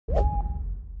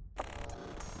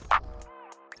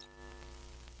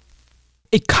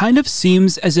it kind of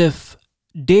seems as if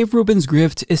Dave Rubin's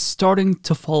grift is starting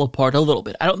to fall apart a little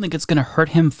bit. I don't think it's going to hurt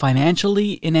him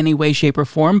financially in any way, shape, or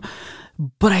form,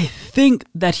 but I think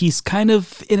that he's kind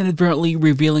of inadvertently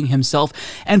revealing himself,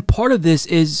 and part of this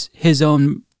is his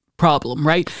own problem,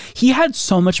 right? He had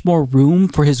so much more room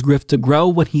for his grift to grow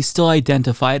when he still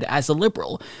identified as a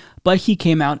liberal, but he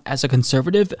came out as a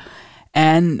conservative.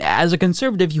 And as a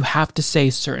conservative, you have to say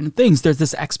certain things. There's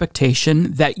this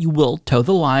expectation that you will toe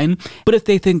the line. But if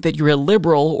they think that you're a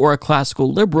liberal or a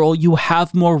classical liberal, you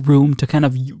have more room to kind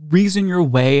of reason your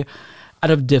way out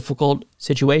of difficult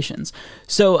situations.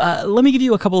 So let me give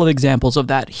you a couple of examples of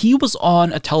that. He was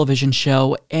on a television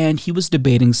show and he was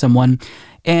debating someone,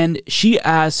 and she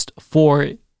asked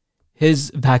for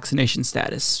his vaccination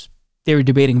status. They were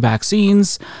debating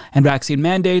vaccines and vaccine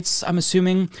mandates, I'm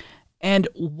assuming. And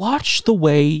watch the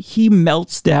way he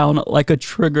melts down like a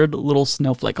triggered little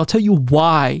snowflake. I'll tell you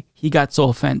why he got so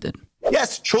offended.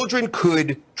 Yes, children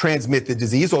could transmit the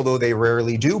disease, although they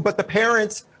rarely do, but the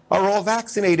parents are all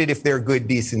vaccinated if they're good,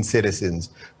 decent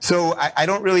citizens. So I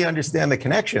don't really understand the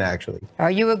connection, actually.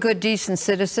 Are you a good, decent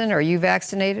citizen? Are you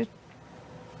vaccinated?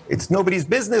 It's nobody's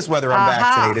business whether I'm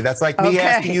vaccinated. That's like me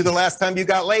asking you the last time you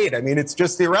got laid. I mean, it's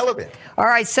just irrelevant. All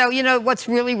right, so, you know, what's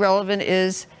really relevant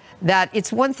is that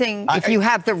it's one thing if you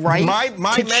have the right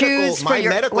to choose for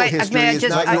your... My medical history is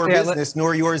not your business,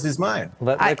 nor yours is mine.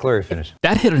 Let Clary finish.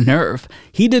 That hit a nerve.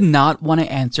 He did not want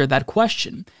to answer that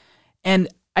question. And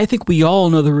I think we all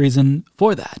know the reason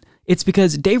for that. It's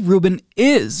because Dave Rubin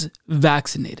is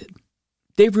vaccinated.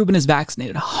 Dave Rubin is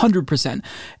vaccinated 100%.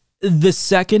 The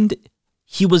second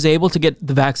he was able to get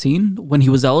the vaccine when he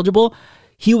was eligible,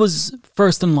 he was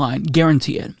first in line,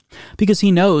 guarantee it, because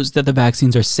he knows that the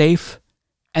vaccines are safe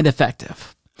and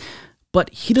effective. But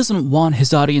he doesn't want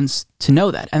his audience to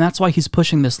know that. And that's why he's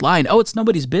pushing this line. Oh, it's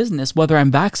nobody's business whether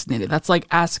I'm vaccinated. That's like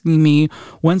asking me,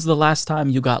 when's the last time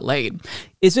you got laid?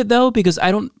 Is it though? Because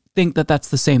I don't think that that's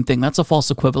the same thing. That's a false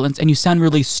equivalence. And you sound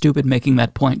really stupid making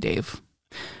that point, Dave.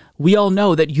 We all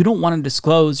know that you don't want to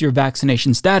disclose your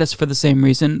vaccination status for the same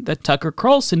reason that Tucker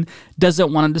Carlson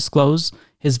doesn't want to disclose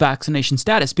his vaccination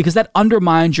status, because that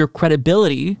undermines your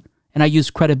credibility. And I use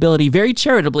credibility very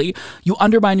charitably. You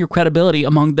undermine your credibility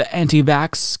among the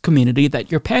anti-vax community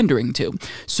that you're pandering to.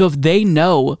 So if they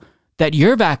know that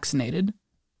you're vaccinated,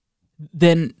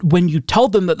 then when you tell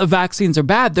them that the vaccines are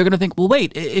bad, they're going to think, well,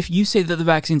 wait, if you say that the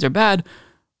vaccines are bad,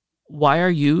 why are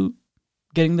you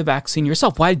getting the vaccine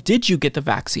yourself? Why did you get the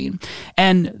vaccine?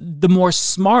 And the more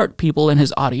smart people in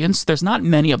his audience, there's not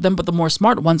many of them, but the more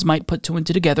smart ones might put two and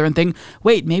two together and think,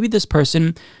 wait, maybe this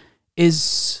person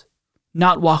is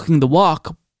not walking the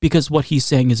walk because what he's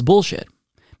saying is bullshit.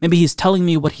 Maybe he's telling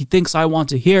me what he thinks I want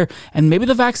to hear, and maybe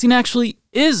the vaccine actually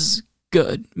is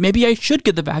good. Maybe I should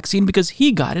get the vaccine because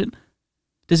he got it.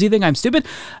 Does he think I'm stupid?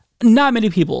 Not many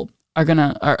people are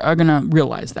gonna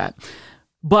realize that.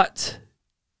 But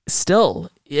still,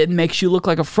 it makes you look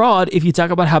like a fraud if you talk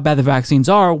about how bad the vaccines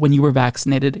are when you were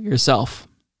vaccinated yourself.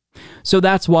 So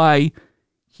that's why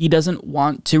he doesn't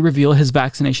want to reveal his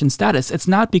vaccination status. It's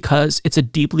not because it's a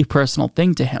deeply personal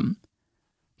thing to him.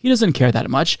 He doesn't care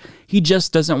that much. He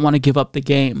just doesn't want to give up the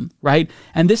game, right?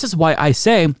 And this is why I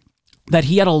say that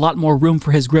he had a lot more room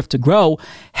for his grift to grow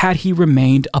had he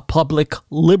remained a public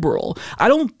liberal. I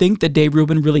don't think that Dave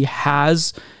Rubin really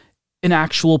has an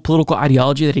actual political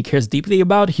ideology that he cares deeply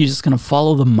about. He's just going to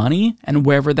follow the money, and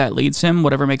wherever that leads him,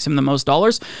 whatever makes him the most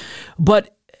dollars.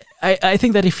 But I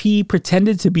think that if he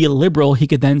pretended to be a liberal, he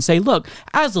could then say, look,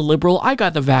 as a liberal, I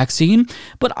got the vaccine,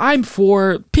 but I'm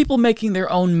for people making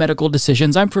their own medical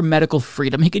decisions. I'm for medical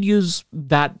freedom. He could use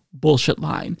that bullshit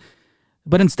line.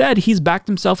 But instead, he's backed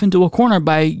himself into a corner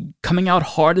by coming out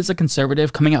hard as a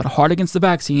conservative, coming out hard against the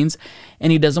vaccines,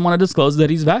 and he doesn't want to disclose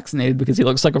that he's vaccinated because he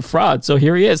looks like a fraud. So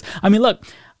here he is. I mean, look,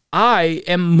 I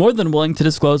am more than willing to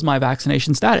disclose my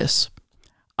vaccination status.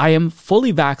 I am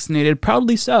fully vaccinated,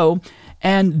 proudly so,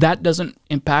 and that doesn't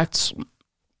impact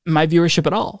my viewership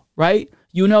at all, right?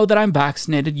 You know that I'm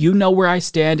vaccinated. You know where I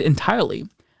stand entirely.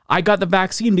 I got the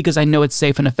vaccine because I know it's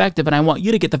safe and effective, and I want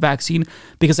you to get the vaccine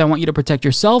because I want you to protect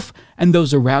yourself and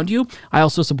those around you. I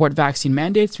also support vaccine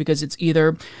mandates because it's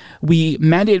either we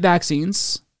mandate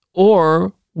vaccines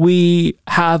or we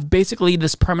have basically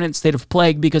this permanent state of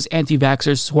plague because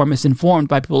anti-vaxxers who are misinformed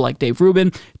by people like Dave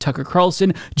Rubin, Tucker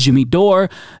Carlson, Jimmy Dore,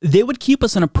 they would keep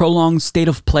us in a prolonged state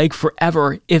of plague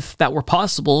forever if that were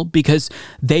possible, because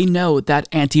they know that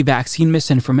anti-vaccine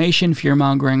misinformation,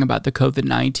 fear-mongering about the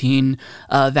COVID-19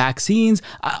 vaccines,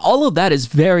 all of that is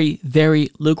very, very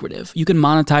lucrative. You can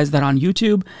monetize that on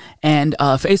YouTube and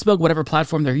Facebook, whatever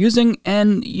platform they're using,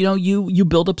 and you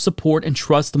build up support and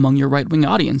trust among your right-wing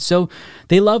audience. So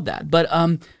they love that. But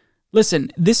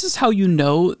listen, this is how you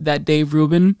know that Dave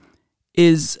Rubin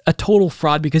is a total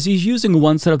fraud, because he's using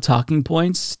one set of talking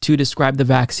points to describe the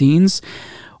vaccines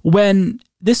when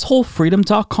this whole freedom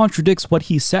talk contradicts what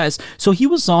he says. So he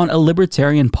was on a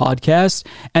libertarian podcast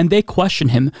and they question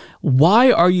him,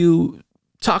 why are you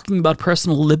talking about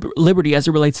personal liberty as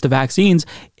it relates to vaccines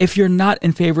if you're not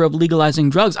in favor of legalizing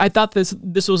drugs? I thought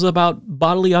this was about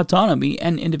bodily autonomy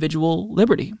and individual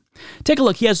liberty. Take a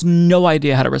look. He has no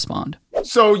idea how to respond.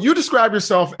 So you describe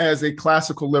yourself as a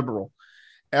classical liberal.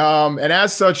 And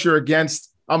as such, you're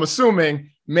against, I'm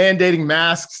assuming, mandating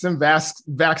masks and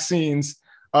vaccines,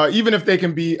 even if they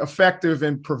can be effective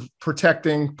in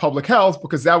protecting public health,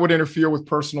 because that would interfere with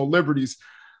personal liberties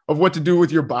of what to do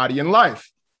with your body and life.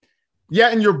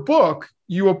 Yet in your book,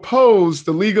 you oppose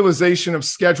the legalization of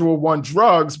Schedule I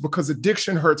drugs because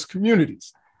addiction hurts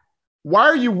communities. Why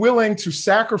are you willing to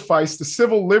sacrifice the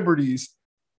civil liberties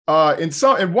in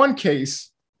one case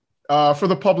for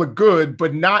the public good,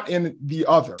 but not in the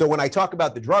other? So when I talk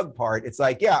about the drug part, it's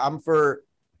like, yeah, I'm for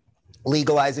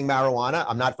legalizing marijuana.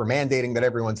 I'm not for mandating that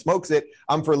everyone smokes it.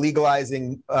 I'm for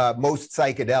legalizing most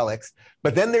psychedelics.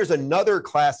 But then there's another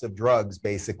class of drugs,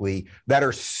 basically, that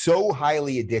are so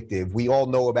highly addictive. We all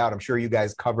know about, I'm sure you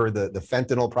guys cover the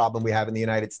fentanyl problem we have in the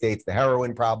United States, the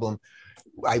heroin problem.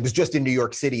 I was just in New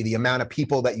York City, the amount of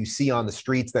people that you see on the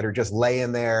streets that are just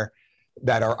laying there,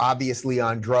 that are obviously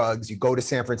on drugs. You go to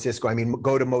San Francisco, I mean,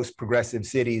 go to most progressive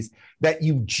cities, that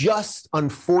you just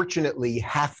unfortunately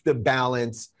have to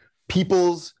balance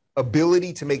people's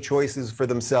ability to make choices for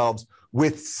themselves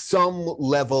with some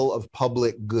level of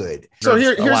public good. So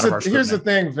here's the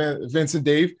thing, Vince and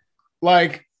Dave,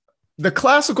 like the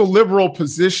classical liberal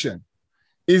position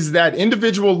is that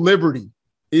individual liberty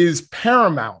is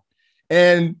paramount,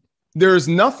 and there's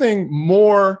nothing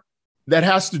more that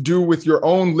has to do with your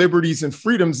own liberties and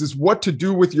freedoms is what to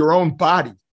do with your own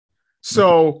body.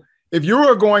 So if you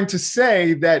are going to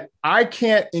say that I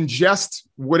can't ingest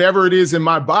whatever it is in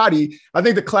my body, I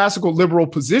think the classical liberal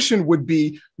position would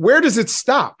be, where does it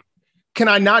stop? Can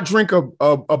I not drink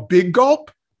a big gulp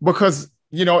because,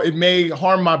 you know, it may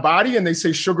harm my body and they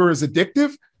say sugar is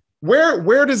addictive?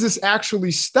 Where does this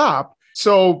actually stop?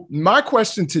 So my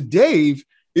question to Dave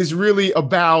is really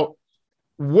about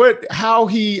how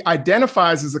he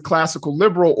identifies as a classical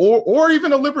liberal or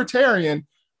even a libertarian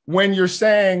when you're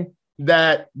saying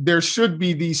that there should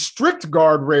be these strict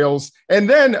guardrails. And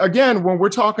then again, when we're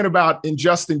talking about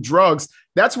ingesting drugs,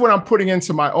 that's what I'm putting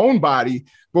into my own body.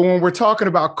 But when we're talking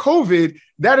about COVID,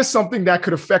 that is something that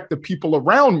could affect the people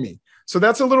around me. So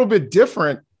that's a little bit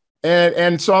different.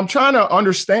 And so I'm trying to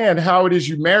understand how it is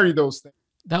you marry those things.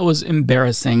 That was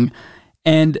embarrassing.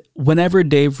 And whenever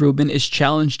Dave Rubin is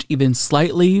challenged even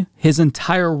slightly, his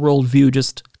entire worldview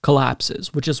just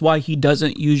collapses, which is why he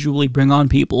doesn't usually bring on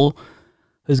people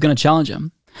who's going to challenge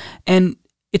him. And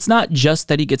it's not just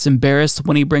that he gets embarrassed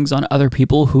when he brings on other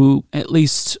people who at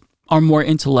least are more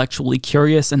intellectually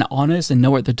curious and honest and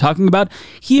know what they're talking about.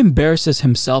 He embarrasses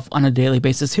himself on a daily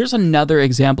basis. Here's another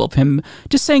example of him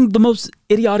just saying the most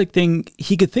idiotic thing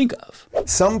he could think of.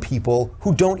 Some people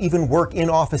who don't even work in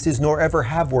offices nor ever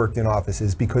have worked in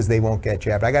offices because they won't get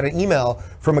jabbed. I got an email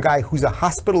from a guy who's a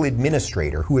hospital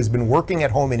administrator who has been working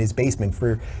at home in his basement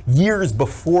for years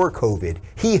before COVID.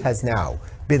 He has now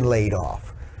been laid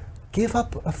off. Give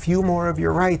up a few more of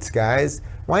your rights, guys.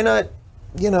 Why not,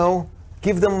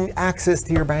 give them access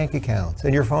to your bank accounts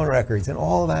and your phone records and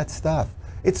all that stuff.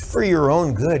 It's for your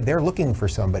own good. They're looking for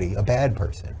somebody, a bad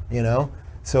person,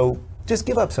 So just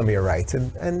give up some of your rights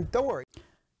and don't worry.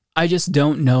 I just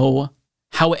don't know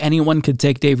how anyone could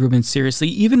take Dave Rubin seriously,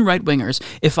 even right-wingers.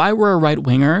 If I were a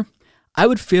right-winger, I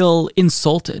would feel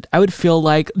insulted. I would feel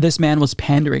like this man was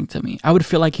pandering to me. I would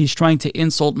feel like he's trying to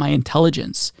insult my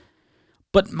intelligence.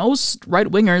 But most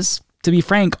right-wingers, to be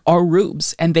frank, are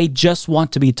rubes, and they just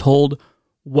want to be told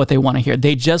what they want to hear.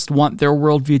 They just want their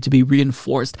worldview to be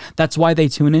reinforced. That's why they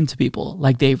tune into people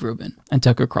like Dave Rubin and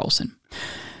Tucker Carlson.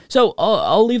 So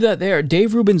I'll leave that there.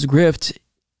 Dave Rubin's grift,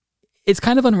 it's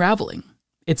kind of unraveling.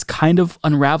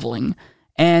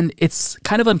 And it's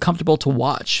kind of uncomfortable to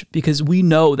watch because we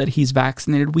know that he's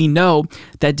vaccinated. We know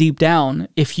that deep down,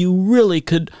 if you really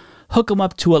could hook him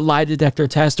up to a lie detector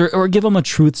test or give him a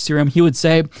truth serum, he would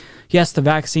say, yes, the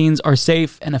vaccines are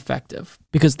safe and effective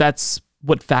because that's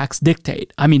what facts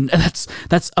dictate. I mean, that's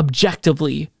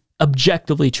objectively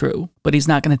true, but he's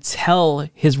not going to tell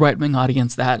his right-wing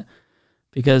audience that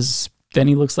because then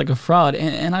he looks like a fraud.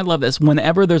 And I love this.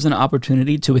 Whenever there's an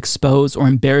opportunity to expose or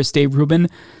embarrass Dave Rubin,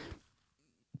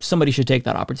 somebody should take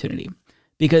that opportunity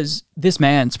because this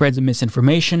man spreads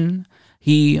misinformation.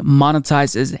 He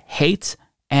monetizes hate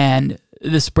and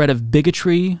the spread of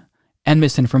bigotry and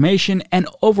misinformation, and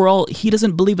overall, he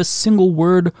doesn't believe a single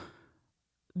word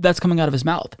that's coming out of his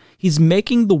mouth. He's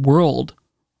making the world,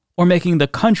 or making the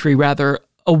country rather,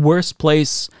 a worse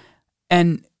place,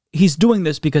 and he's doing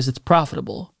this because it's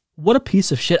profitable. What a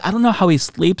piece of shit. I don't know how he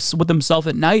sleeps with himself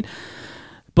at night,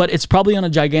 but it's probably on a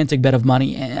gigantic bed of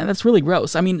money, and that's really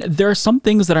gross. I mean, there are some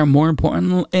things that are more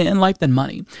important in life than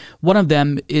money. One of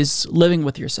them is living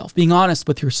with yourself, being honest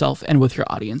with yourself and with your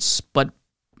audience, but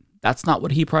that's not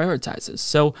what he prioritizes.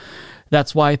 So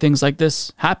that's why things like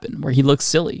this happen, where he looks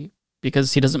silly,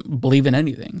 because he doesn't believe in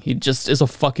anything. He just is a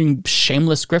fucking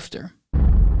shameless grifter.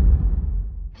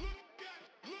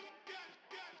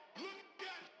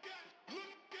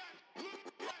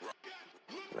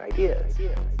 Ideas.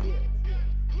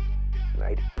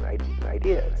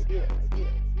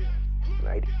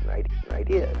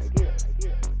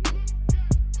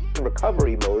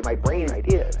 Recovery mode, my brain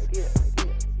ideas.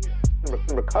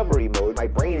 Recovery mode, my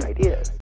brain ideas.